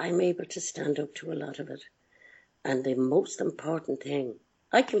 I'm able to stand up to a lot of it. And the most important thing,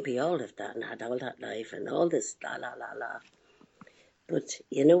 I can be all of that and had all that life and all this la la la la. But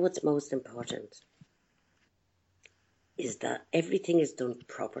you know what's most important? Is that everything is done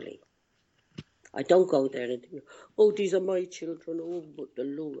properly. I don't go there and think, oh, these are my children, oh, but the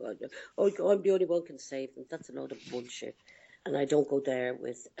Lord, I'm the only one can save them. That's a load of bullshit. And I don't go there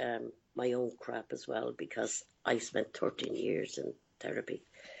with my own crap as well, because I spent 13 years in therapy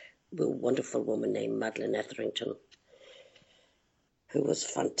with a wonderful woman named Madeleine Etherington, who was a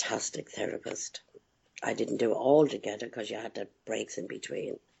fantastic therapist. I didn't do it all together because you had the breaks in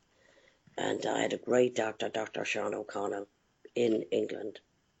between. And I had a great doctor, Dr. Sean O'Connell, in England.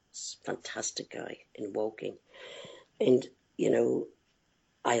 Fantastic guy in Woking. And, you know,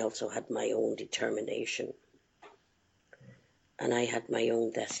 I also had my own determination. And I had my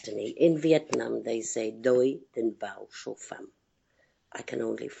own destiny. In Vietnam, they say, Doi Din Bao Sho Pham. I can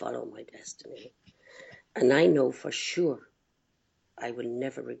only follow my destiny. And I know for sure I will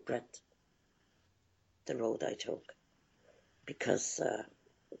never regret the road I took, because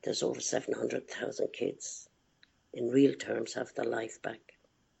there's over 700,000 kids in real terms have their life back.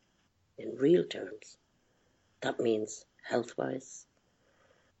 In real terms. That means health-wise,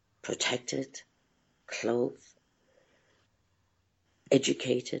 protected, clothed,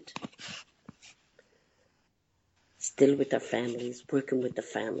 educated, still with their families, working with the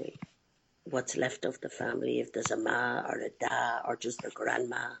family, what's left of the family, if there's a ma or a da or just a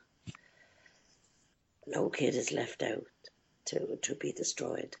grandma. No kid is left out to be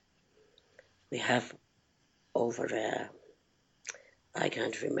destroyed. We have over, I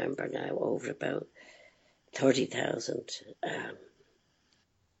can't remember now, over about 30,000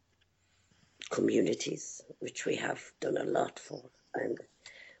 communities, which we have done a lot for. And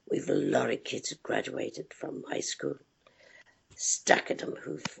we've a lot of kids who graduated from high school, stack of them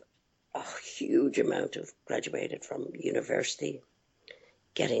who've a huge amount of graduated from university,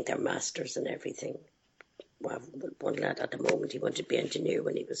 getting their masters and everything. Well, one lad at the moment, he wanted to be an engineer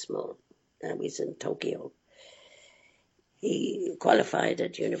when he was small. Now he's in Tokyo. He qualified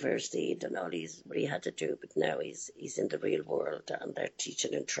at university, done all what he had to do, but now he's in the real world, and they're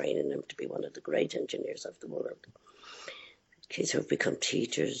teaching and training him to be one of the great engineers of the world. Kids who have become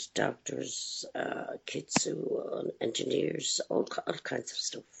teachers, doctors, kids who are engineers, all kinds of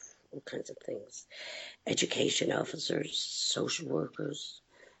stuff, all kinds of things. Education officers, social workers,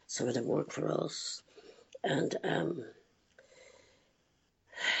 some of them work for us. And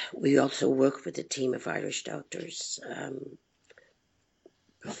we also work with a team of Irish doctors,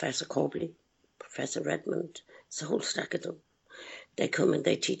 Professor Cobley, Professor Redmond, it's a whole stack of them. They come and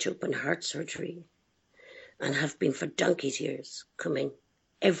they teach up in heart surgery and have been for donkey's years, coming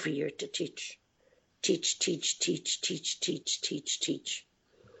every year to teach. Teach.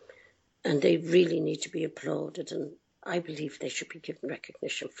 And they really need to be applauded, and I believe they should be given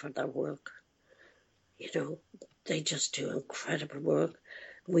recognition for their work. You know, they just do incredible work.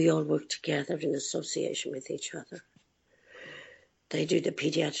 We all work together in association with each other. They do the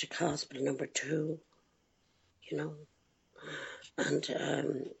paediatric hospital number 2, you know, and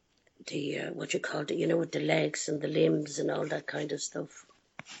what you call it, you know, with the legs and the limbs and all that kind of stuff.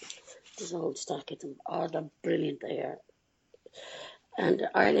 There's a whole stack of them. Oh, they're brilliant they are. And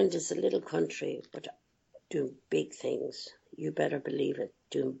Ireland is a little country, but doing big things. You better believe it,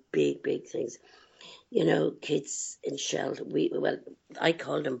 doing big things. You know, kids in shelter. I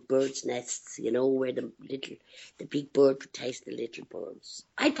call them birds' nests. You know, where the big bird would taste the little birds.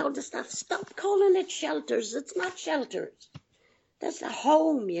 I told the staff, stop calling it shelters. It's not shelters. That's a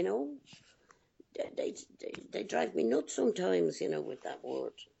home. You know. They drive me nuts sometimes. You know, with that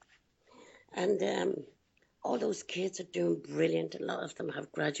word. And all those kids are doing brilliant. A lot of them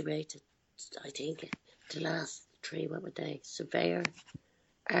have graduated. I think the last 3, what were they? Surveyor,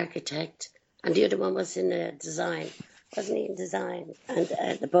 architect. And the other one was in design, wasn't he, in design? And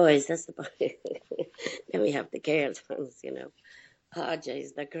the boys, that's the boys. Then we have the girls ones, you know. Oh,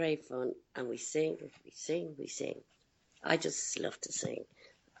 jeez, they're great fun. And we sing. I just love to sing.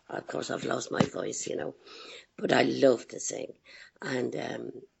 Of course, I've lost my voice, you know. But I love to sing. And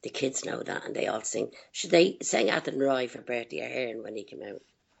the kids know that, and they all sing. They sang Athen Roy for Bertie Ahern when he came out.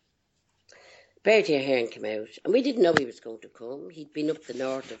 Bertie Ahern came out, and we didn't know he was going to come. He'd been up the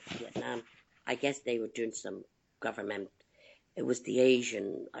north of Vietnam. I guess they were doing some government. It was the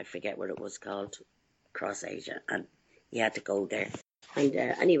Asian, I forget what it was called, across Asia, and he had to go there. And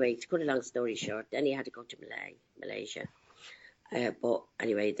anyway, to cut a long story short, then he had to go to Malaysia. But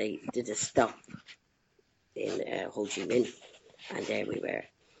anyway, they did a stop in Ho Chi Minh, and there we were.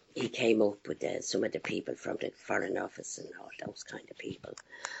 He came up with some of the people from the Foreign Office and all those kind of people.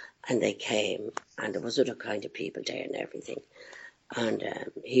 And they came, and there was other kind of people there and everything. And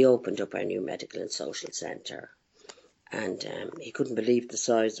he opened up our new medical and social centre. And he couldn't believe the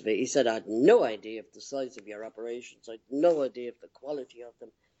size of it. He said, I had no idea of the size of your operations. I had no idea of the quality of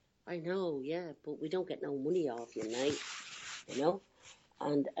them. I know, yeah, but we don't get no money off you, mate. You know?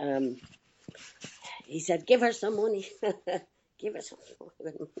 And he said, give her some money. Give her some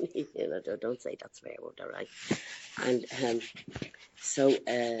money. You know, don't say that swear word, all right? And so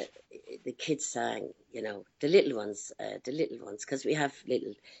the kids sang, you know, the little ones, because we have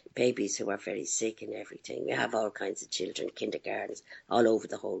little babies who are very sick and everything. We have all kinds of children, kindergartens, all over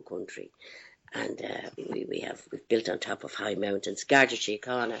the whole country. And we've built on top of high mountains. Garda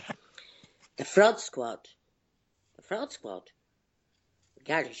Síochána, the fraud squad, Garda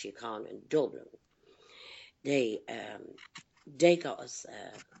Síochána in Dublin, they got us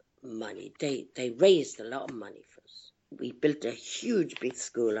money. They raised a lot of money for us. We built a huge big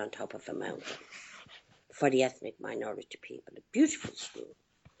school on top of a mountain for the ethnic minority people, a beautiful school.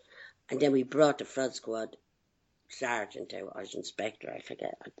 And then we brought the fraud squad sergeant out, or inspector, I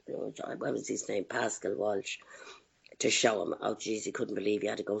forget, what was his name, Pascal Walsh, to show him, oh geez, he couldn't believe he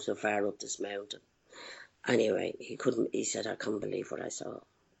had to go so far up this mountain. Anyway, he said, I can't believe what I saw.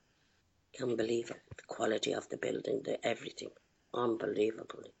 Can't believe it. The quality of the building, everything.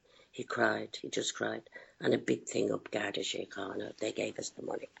 Unbelievable. He cried. He just cried. And a big thing up Garda Síochána. They gave us the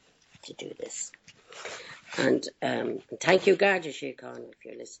money to do this. And thank you, Garda Síochána, if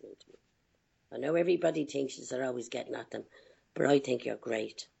you're listening to me. I know everybody thinks they're always getting at them, but I think you're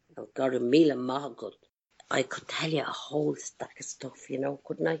great. I've got a meal of mahogul. I could tell you a whole stack of stuff,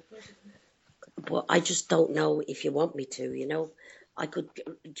 couldn't I? But I just don't know if you want me to, I could.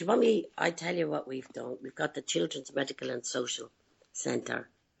 Do you want me? I tell you what we've done. We've got the Children's Medical and Social Centre.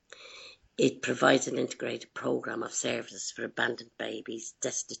 It provides an integrated programme of services for abandoned babies,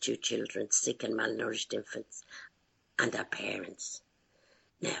 destitute children, sick and malnourished infants, and their parents.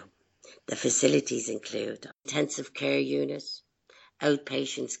 Now, the facilities include intensive care unit,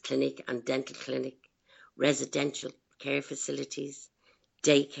 outpatients clinic and dental clinic, residential care facilities,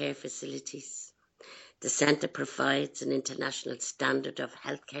 daycare facilities. The centre provides an international standard of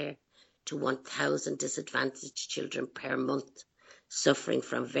healthcare to 1,000 disadvantaged children per month suffering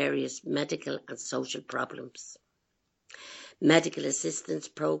from various medical and social problems. Medical assistance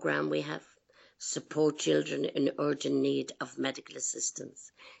programme we have, support children in urgent need of medical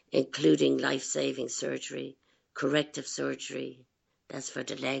assistance, including life-saving surgery, corrective surgery, that's for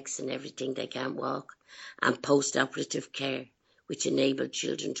the legs and everything they can't walk, and post-operative care, which enable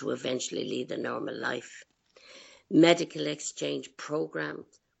children to eventually lead a normal life. Medical exchange programme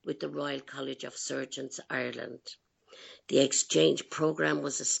with the Royal College of Surgeons Ireland. The exchange programme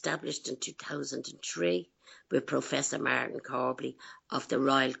was established in 2003 with Professor Martin Corbley of the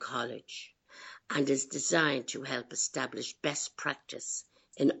Royal College and is designed to help establish best practice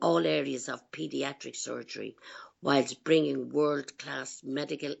in all areas of paediatric surgery whilst bringing world-class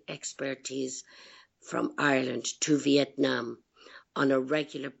medical expertise from Ireland to Vietnam on a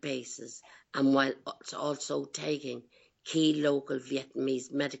regular basis, and while also taking key local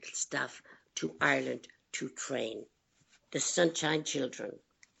Vietnamese medical staff to Ireland to train. The Sunshine Children,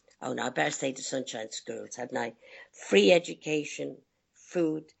 oh no, I better say the Sunshine Schools, hadn't I? Free education,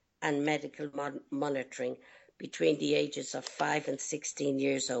 food and medical monitoring between the ages of 5 and 16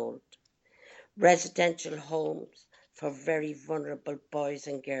 years old. Residential homes for very vulnerable boys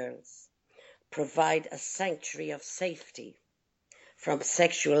and girls. Provide a sanctuary of safety from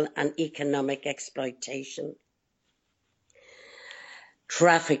sexual and economic exploitation.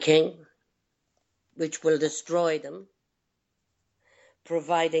 Trafficking, which will destroy them.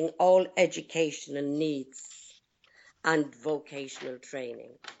 Providing all educational needs and vocational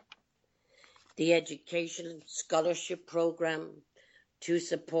training. The Education Scholarship Programme to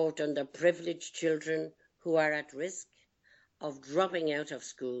support underprivileged children who are at risk of dropping out of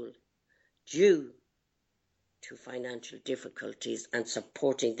school due to financial difficulties and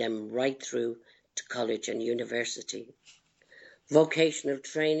supporting them right through to college and university. Vocational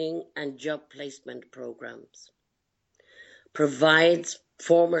training and job placement programs. Provides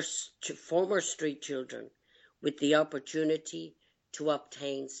former street children with the opportunity to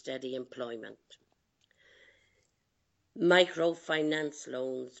obtain steady employment. Microfinance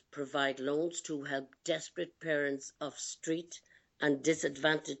loans provide loans to help desperate parents of street and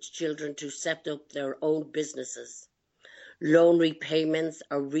disadvantaged children to set up their own businesses. Loan repayments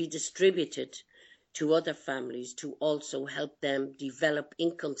are redistributed to other families to also help them develop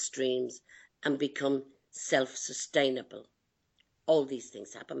income streams and become self-sustainable. All these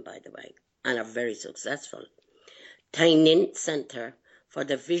things happen, by the way, and are very successful. Tainin Centre for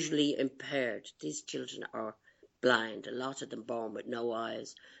the visually impaired. These children are blind, a lot of them born with no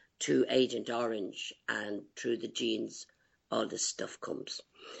eyes, to Agent Orange, and through the genes, all this stuff comes.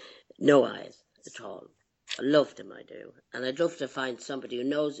 No eyes at all. I love them, I do. And I'd love to find somebody who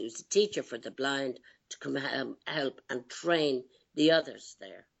knows, who's a teacher for the blind, to come help and train the others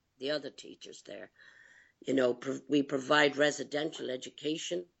there, the other teachers there. We provide residential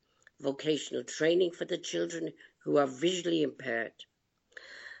education, vocational training for the children who are visually impaired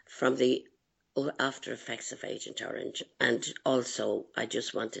from the after effects of Agent Orange. And also, I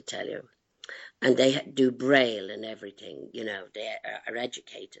just want to tell you, and they do Braille and everything, they are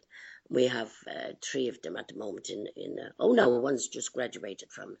educated. We have 3 of them at the moment one's just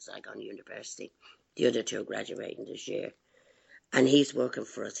graduated from Saigon University. The other 2 are graduating this year. And he's working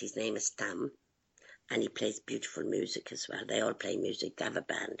for us. His name is Tam. And he plays beautiful music as well. They all play music. They have a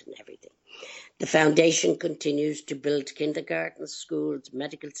band and everything. The foundation continues to build kindergartens, schools,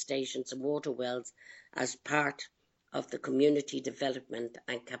 medical stations and water wells as part of the community development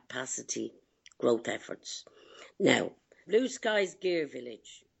and capacity growth efforts. Now, Blue Skies Gear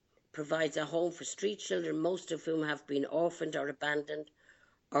Village provides a home for street children, most of whom have been orphaned or abandoned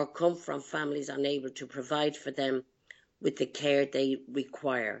or come from families unable to provide for them with the care they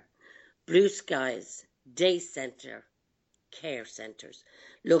require. Blue Skies Day Centre care centres,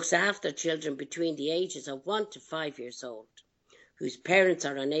 looks after children between the ages of 1 to 5 years old, whose parents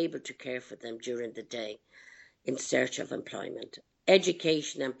are unable to care for them during the day in search of employment.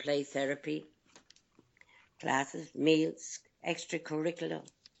 Education and play therapy, classes, meals, extracurricular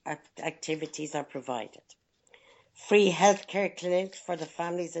activities are provided. Free healthcare clinics for the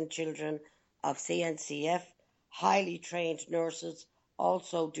families and children of CNCF. Highly trained nurses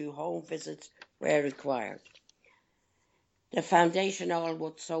also do home visits where required. The foundation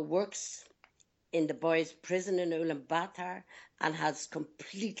also works in the boys' prison in Ulaanbaatar and has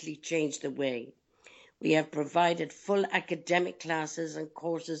completely changed the way. We have provided full academic classes and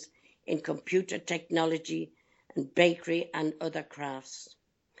courses in computer technology and bakery and other crafts.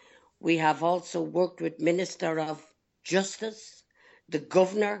 We have also worked with Minister of Justice, the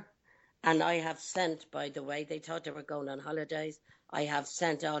Governor, and I have sent, by the way, they thought they were going on holidays, I have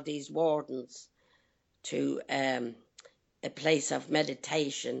sent all these wardens to a place of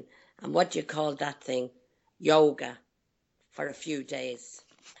meditation and what do you call that thing? Yoga for a few days.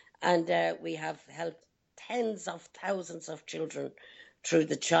 And we have helped tens of thousands of children through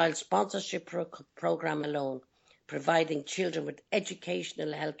the child sponsorship program alone, providing children with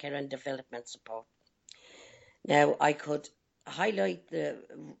educational, healthcare and development support. Now, I could highlight the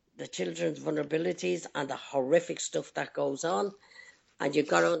children's vulnerabilities and the horrific stuff that goes on. And you've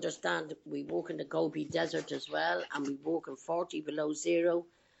got to understand, we walk in the Gobi Desert as well, and we walk in 40 below zero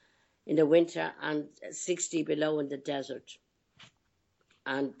in the winter and 60 below in the desert.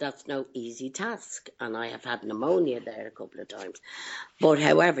 And that's no easy task. And I have had pneumonia there a couple of times. But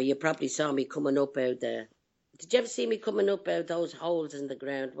however, you probably saw me coming up out there. Did you ever see me coming up out those holes in the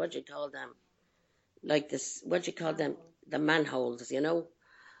ground? What do you call them? Like this, what do you call them? The manholes, you know?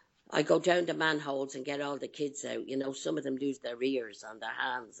 I go down the manholes and get all the kids out. You know, some of them lose their ears and their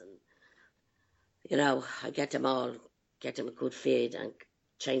hands. And, you know, I get them a good feed and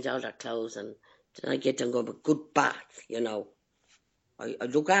change all their clothes. And then I get them a good bath, you know. I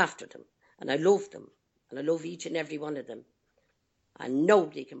look after them and I love them. And I love each and every one of them. And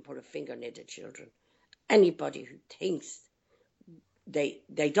nobody can put a finger near the children. Anybody who thinks they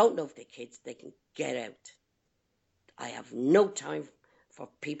don't love the kids, they can get out. I have no time for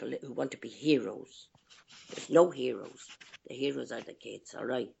people who want to be heroes. There's no heroes. The heroes are the kids, all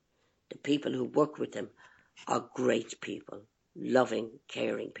right? The people who work with them are great people, loving,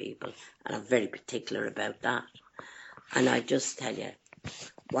 caring people, and I'm very particular about that. And I just tell you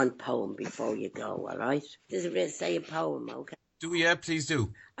one poem before you go, all right? This is say a poem, okay? Please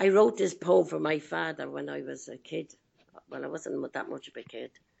do. I wrote this poem for my father when I was a kid. Well, I wasn't that much of a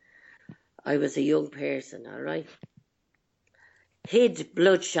kid. I was a young person, all right? Hid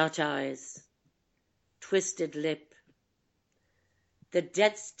bloodshot eyes, twisted lip, the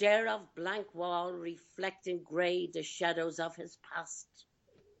dead stare of blank wall reflecting grey the shadows of his past.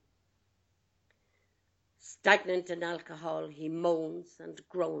 Stagnant in alcohol, he moans and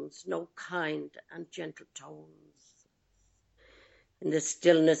groans, no kind and gentle tones. In the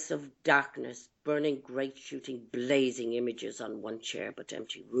stillness of darkness, burning grate shooting blazing images on one chair but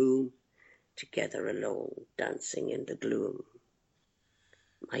empty room, together alone, dancing in the gloom.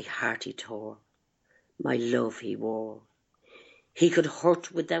 My heart he tore, my love he wore. He could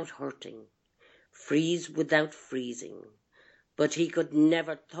hurt without hurting, freeze without freezing, but he could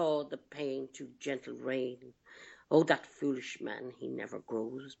never thaw the pain to gentle rain. Oh, that foolish man, he never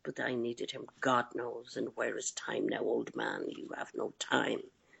grows, but I needed him, God knows, and where is time now, old man? You have no time,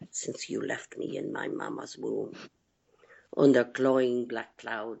 since you left me in my mamma's womb. Under glowing black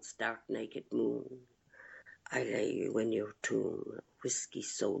clouds, dark naked moon, I lay you in your tomb, whiskey,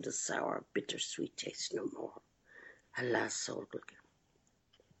 soda, sour, bittersweet taste no more. Alas, old girl,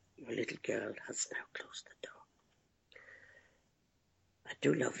 your little girl has now closed the door. I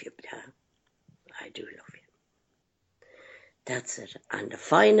do love you, yeah. I do love you. That's it. And the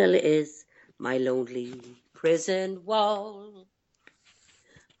final is my lonely prison wall.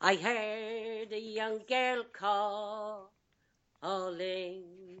 I heard a young girl calling,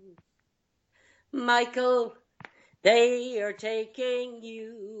 Michael, they are taking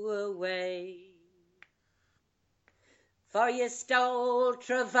you away. For you stole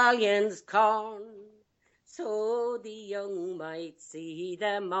Trevelyan's corn, so the young might see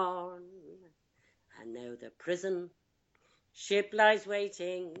them on. And now the prison ship lies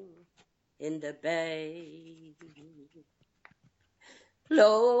waiting in the bay.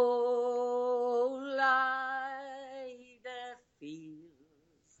 Low lie the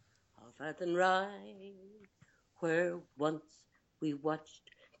fields of Athenry, where once we watched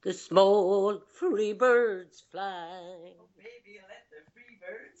the small free birds fly. Oh, baby, let the free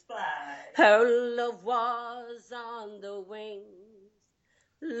birds fly. Our love was on the wings.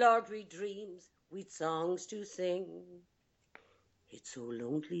 Lord, we dreams with songs to sing. It's so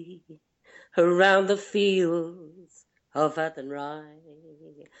lonely around the fields of Athenry.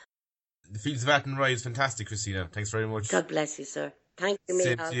 The Fields of Athenry is fantastic, Christina. Thanks very much. God bless you, sir. Thank you,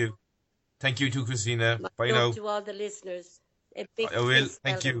 Same Micheál. to you. Thank you too, Christina. My Bye love now. to all the listeners. A big I will. kiss,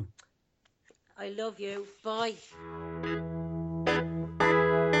 Thank Ellen. you. I love you. Bye.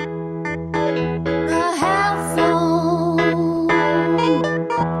 The health zone.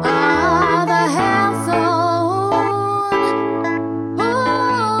 Ah, the health zone.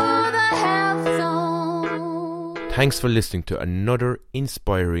 Ooh, the health zone. Thanks for listening to another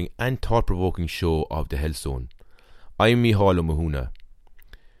inspiring and thought-provoking show of The Health Zone. I'm Micheál O'Mahuna.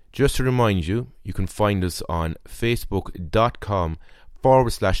 Just to remind you, you can find us on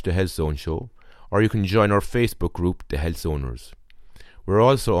facebook.com/The Health Zone Show, or you can join our Facebook group, The Health Zoners. We're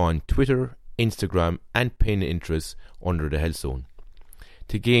also on Twitter, Instagram and Pinterest under The Health Zone.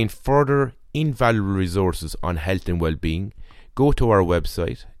 To gain further invaluable resources on health and well-being, go to our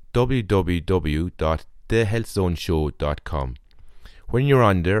website www.thehealthzoneshow.com. When you're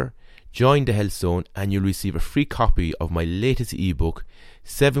on there, join The Health Zone and you'll receive a free copy of my latest ebook,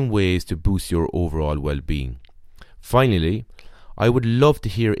 7 Ways to Boost Your Overall Well-Being. Finally, I would love to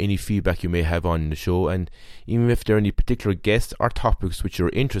hear any feedback you may have on the show, and even if there are any particular guests or topics which you're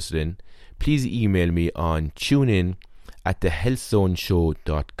interested in, please email me on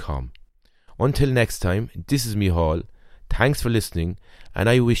tunein@thehealthzoneshow.com. Until next time, this is Micheál. Thanks for listening, and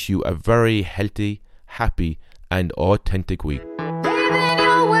I wish you a very healthy, happy and authentic week.